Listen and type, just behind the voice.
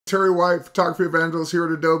Terry White, photography evangelist here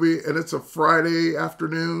at Adobe, and it's a Friday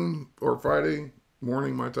afternoon or Friday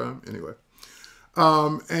morning my time. Anyway,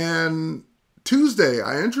 and Tuesday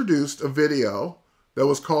I introduced a video that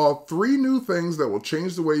was called 3 New Things That Will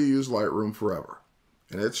Change the Way You Use Lightroom Forever.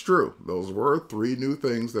 And it's true. Those were 3 new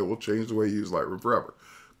things that will change the way you use Lightroom forever.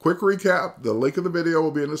 Quick recap. The link of the video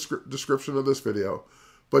will be in the description of this video.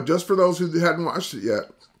 But just for those who hadn't watched it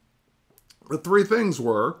yet, the 3 things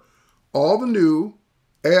were all the new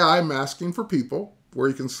AI masking for people, where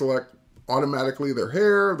you can select automatically their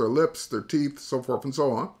hair, their lips, their teeth, so forth and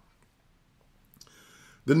so on.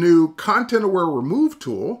 The new content-aware remove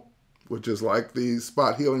tool, which is like the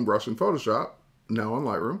spot healing brush in Photoshop, now in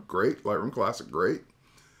Lightroom. Great. Lightroom Classic, great.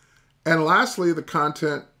 And lastly, the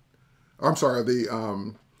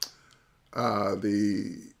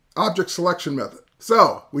object selection method.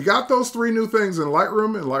 So we got those 3 new things in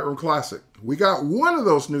Lightroom and Lightroom Classic. We got one of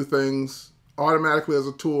those new things automatically as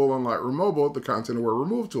a tool on Lightroom Mobile, the Content Aware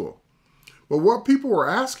Remove tool. But what people were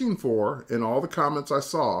asking for in all the comments I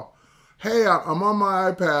saw, hey, I'm on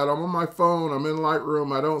my iPad, I'm on my phone, I'm in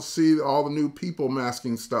Lightroom, I don't see all the new people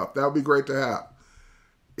masking stuff. That would be great to have.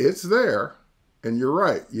 It's there, and you're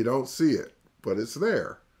right, you don't see it, but it's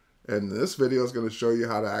there. And this video is going to show you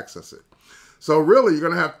how to access it. So really, you're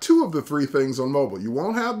going to have 2 of the 3 things on mobile. You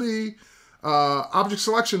won't have the object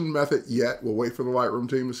selection method yet. We'll wait for the Lightroom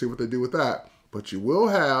team to see what they do with that. But you will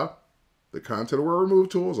have the Content Aware Remove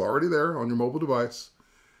tool is already there on your mobile device.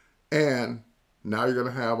 And now you're going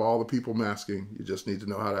to have all the people masking. You just need to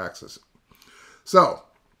know how to access it. So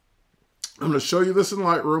I'm going to show you this in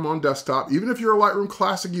Lightroom on desktop. Even if you're a Lightroom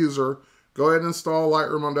Classic user, go ahead and install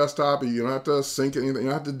Lightroom on desktop. You don't have to sync anything. You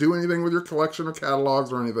don't have to do anything with your collection or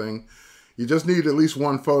catalogs or anything. You just need at least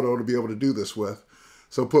 1 photo to be able to do this with.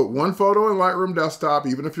 So put 1 photo in Lightroom desktop,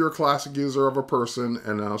 even if you're a Classic user of a person,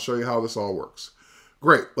 and I'll show you how this all works.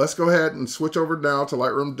 Great. Let's go ahead and switch over now to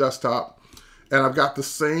Lightroom desktop. And I've got the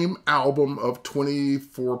same album of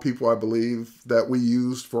 24 people, I believe, that we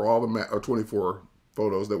used for all the, or 24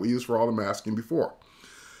 photos that we used for all the masking before.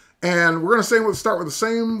 And we're going to start with the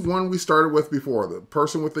same one we started with before. The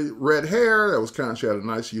person with the red hair, that was kind of, she had a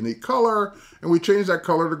nice unique color. And we changed that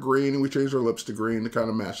color to green, and we changed her lips to green to kind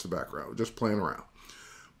of match the background, just playing around.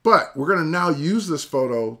 But we're going to now use this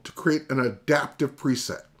photo to create an adaptive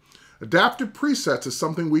preset. Adaptive presets is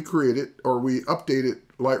something we created, or we updated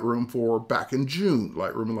Lightroom for back in June,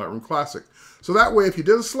 Lightroom and Lightroom Classic. So that way, if you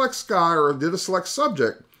did a select sky or did a select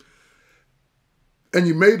subject, and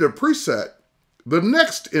you made a preset, the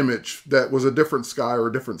next image that was a different sky or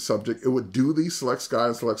a different subject, it would do the select sky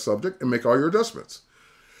and select subject and make all your adjustments.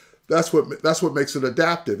 That's what makes it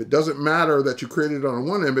adaptive. It doesn't matter that you created it on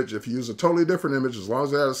one image. If you use a totally different image, as long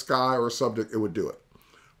as it had a sky or a subject, it would do it.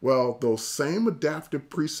 Well, those same adaptive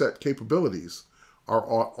preset capabilities are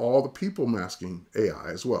on all the people masking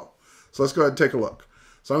AI as well. So let's go ahead and take a look.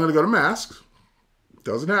 So I'm going to go to masks. It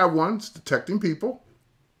doesn't have one. It's detecting people.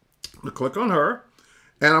 I'm going to click on her.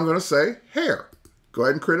 And I'm going to say hair. Go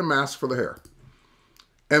ahead and create a mask for the hair.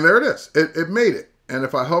 And there it is. It made it. And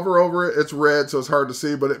if I hover over it, it's red, so it's hard to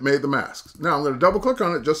see, but it made the mask. Now I'm going to double click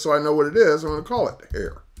on it just so I know what it is. I'm going to call it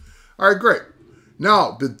hair. All right, great.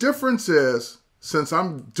 Now the difference is, since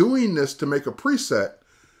I'm doing this to make a preset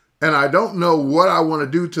and I don't know what I want to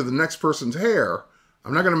do to the next person's hair,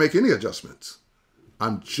 I'm not going to make any adjustments.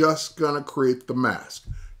 I'm just going to create the mask.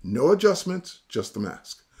 No adjustments, just the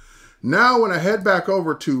mask. Now, when I head back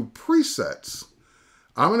over to presets,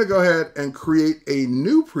 I'm going to go ahead and create a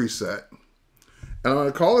new preset. And I'm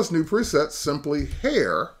going to call this new preset simply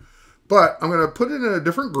hair, but I'm going to put it in a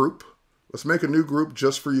different group. Let's make a new group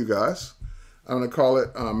just for you guys. I'm going to call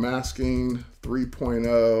it masking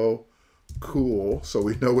 3.0 cool, so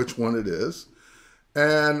we know which one it is.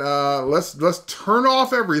 And let's turn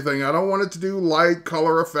off everything. I don't want it to do light,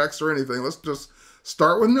 color effects or anything. Let's just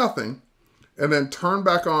start with nothing. And then turn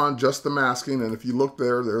back on just the masking. And if you look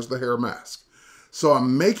there, there's the hair mask. So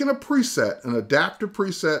I'm making a preset, an adaptive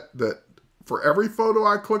preset that for every photo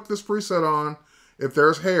I click this preset on, if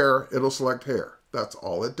there's hair, it'll select hair. That's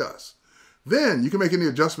all it does. Then you can make any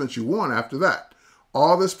adjustments you want after that.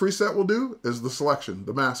 All this preset will do is the selection,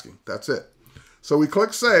 the masking. That's it. So we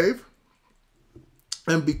click save.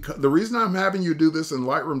 And the reason I'm having you do this in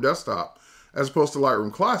Lightroom Desktop as opposed to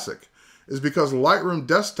Lightroom Classic is because Lightroom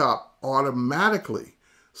Desktop automatically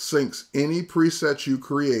syncs any presets you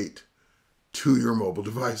create to your mobile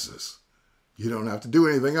devices. You don't have to do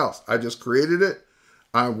anything else. I just created it.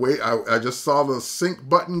 I just saw the sync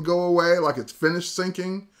button go away, like it's finished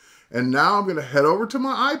syncing. And now I'm going to head over to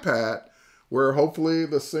my iPad where hopefully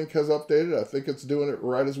the sync has updated. I think it's doing it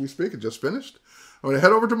right as we speak. It just finished. I'm going to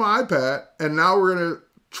head over to my iPad, and now we're going to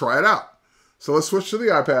try it out. So let's switch to the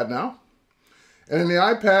iPad now. And in the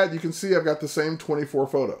iPad, you can see I've got the same 24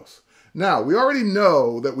 photos. Now, we already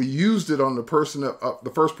know that we used it on the person,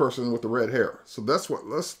 the first person with the red hair. So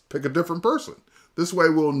let's pick a different person. This way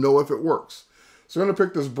we'll know if it works. So I'm going to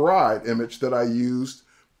pick this bride image that I used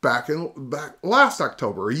back last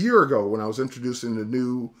October, a year ago, when I was introducing the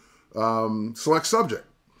new select subject.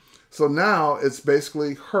 So now it's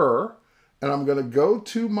basically her, and I'm going to go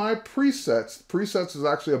to my presets. Presets is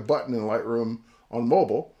actually a button in Lightroom on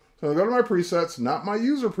mobile. So I'm going to go to my presets, not my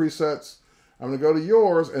user presets. I'm going to go to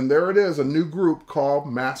yours, and there it is, a new group called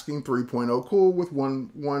Masking 3.0 Cool with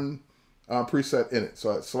one preset in it.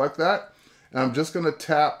 So I select that, and I'm just going to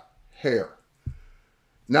tap hair.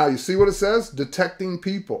 Now you see what it says? Detecting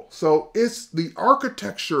people. So it's the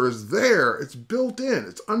architecture is there. It's built in.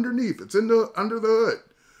 It's underneath. It's under the hood.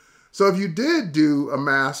 So if you did do a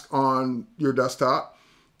mask on your desktop,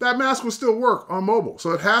 that mask will still work on mobile.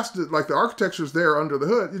 So it has to, like the architecture is there under the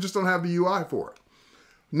hood. You just don't have the UI for it.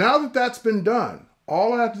 Now that that's been done,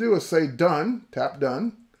 all I have to do is say done, tap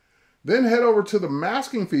done, then head over to the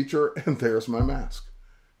masking feature, and there's my mask.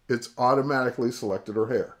 It's automatically selected her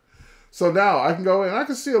hair. So now I can go in, I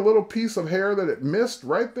can see a little piece of hair that it missed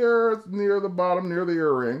right there near the bottom, near the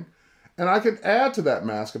earring. And I can add to that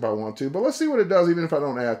mask if I want to, but let's see what it does even if I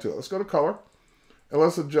don't add to it. Let's go to color, and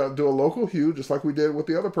let's do a local hue, just like we did with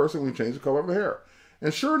the other person. We changed the color of the hair.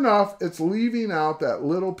 And sure enough, it's leaving out that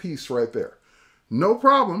little piece right there. No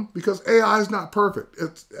problem, because AI is not perfect.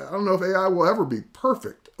 I don't know if AI will ever be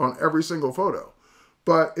perfect on every single photo,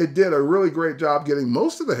 but it did a really great job getting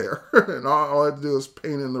most of the hair, and all I had to do is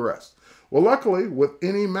paint in the rest. Well, luckily, with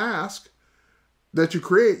any mask that you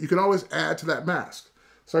create, you can always add to that mask.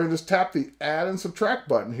 So I can just tap the add and subtract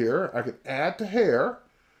button here. I can add to hair.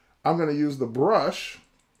 I'm going to use the brush,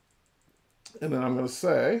 and then I'm going to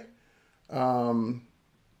say, yeah,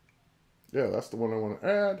 that's the one I want to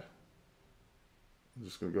add. I'm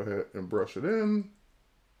just going to go ahead and brush it in.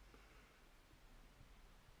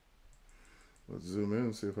 Let's zoom in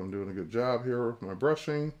and see if I'm doing a good job here with my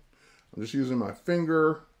brushing. I'm just using my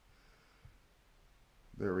finger.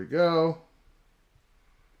 There we go.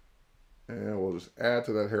 And we'll just add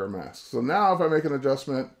to that hair mask. So now if I make an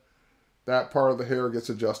adjustment, that part of the hair gets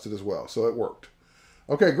adjusted as well. So it worked.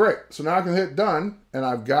 Okay, great. So now I can hit done, and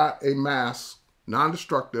I've got a mask,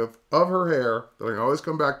 non-destructive, of her hair that I can always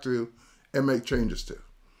come back to and make changes to.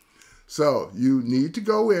 So you need to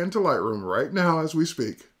go into Lightroom right now as we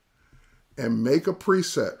speak and make a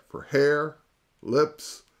preset for hair,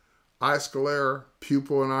 lips, eye sclera,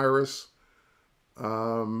 pupil and iris,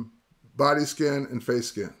 body skin, and face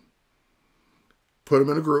skin. Put them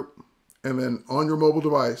in a group, and then on your mobile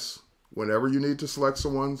device, whenever you need to select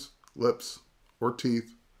someone's lips or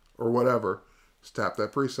teeth or whatever, just tap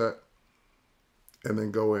that preset and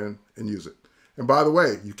then go in and use it. And by the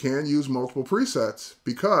way, you can use multiple presets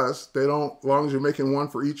because they don't, as long as you're making one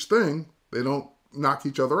for each thing, they don't knock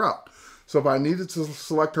each other out. So if I needed to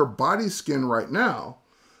select her body skin right now,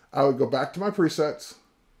 I would go back to my presets,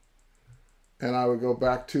 and I would go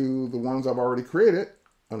back to the ones I've already created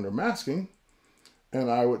under masking, and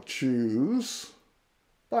I would choose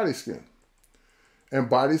body skin. And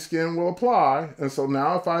body skin will apply. And so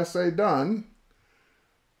now if I say done,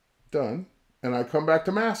 and I come back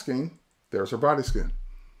to masking, there's her body skin.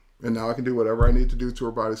 And now I can do whatever I need to do to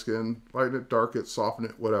her body skin, lighten it, darken it, soften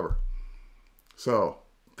it, whatever. So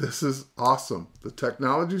this is awesome. The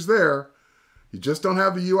technology's there. You just don't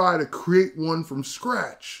have the UI to create one from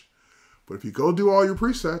scratch. But if you go do all your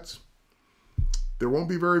presets, there won't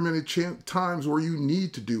be very many times where you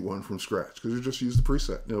need to do one from scratch because you just use the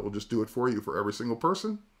preset and it will just do it for you for every single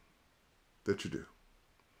person that you do.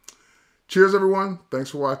 Cheers, everyone.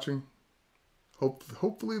 Thanks for watching.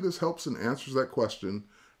 Hopefully this helps and answers that question.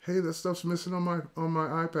 Hey, that stuff's missing on my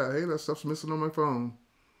iPad. Hey, that stuff's missing on my phone.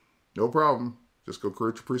 No problem. Just go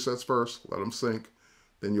create your presets first. Let them sync.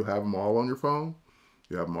 Then you'll have them all on your phone.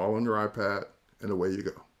 You have them all on your iPad, and away you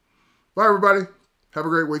go. Bye, everybody. Have a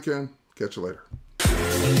great weekend. Catch you later.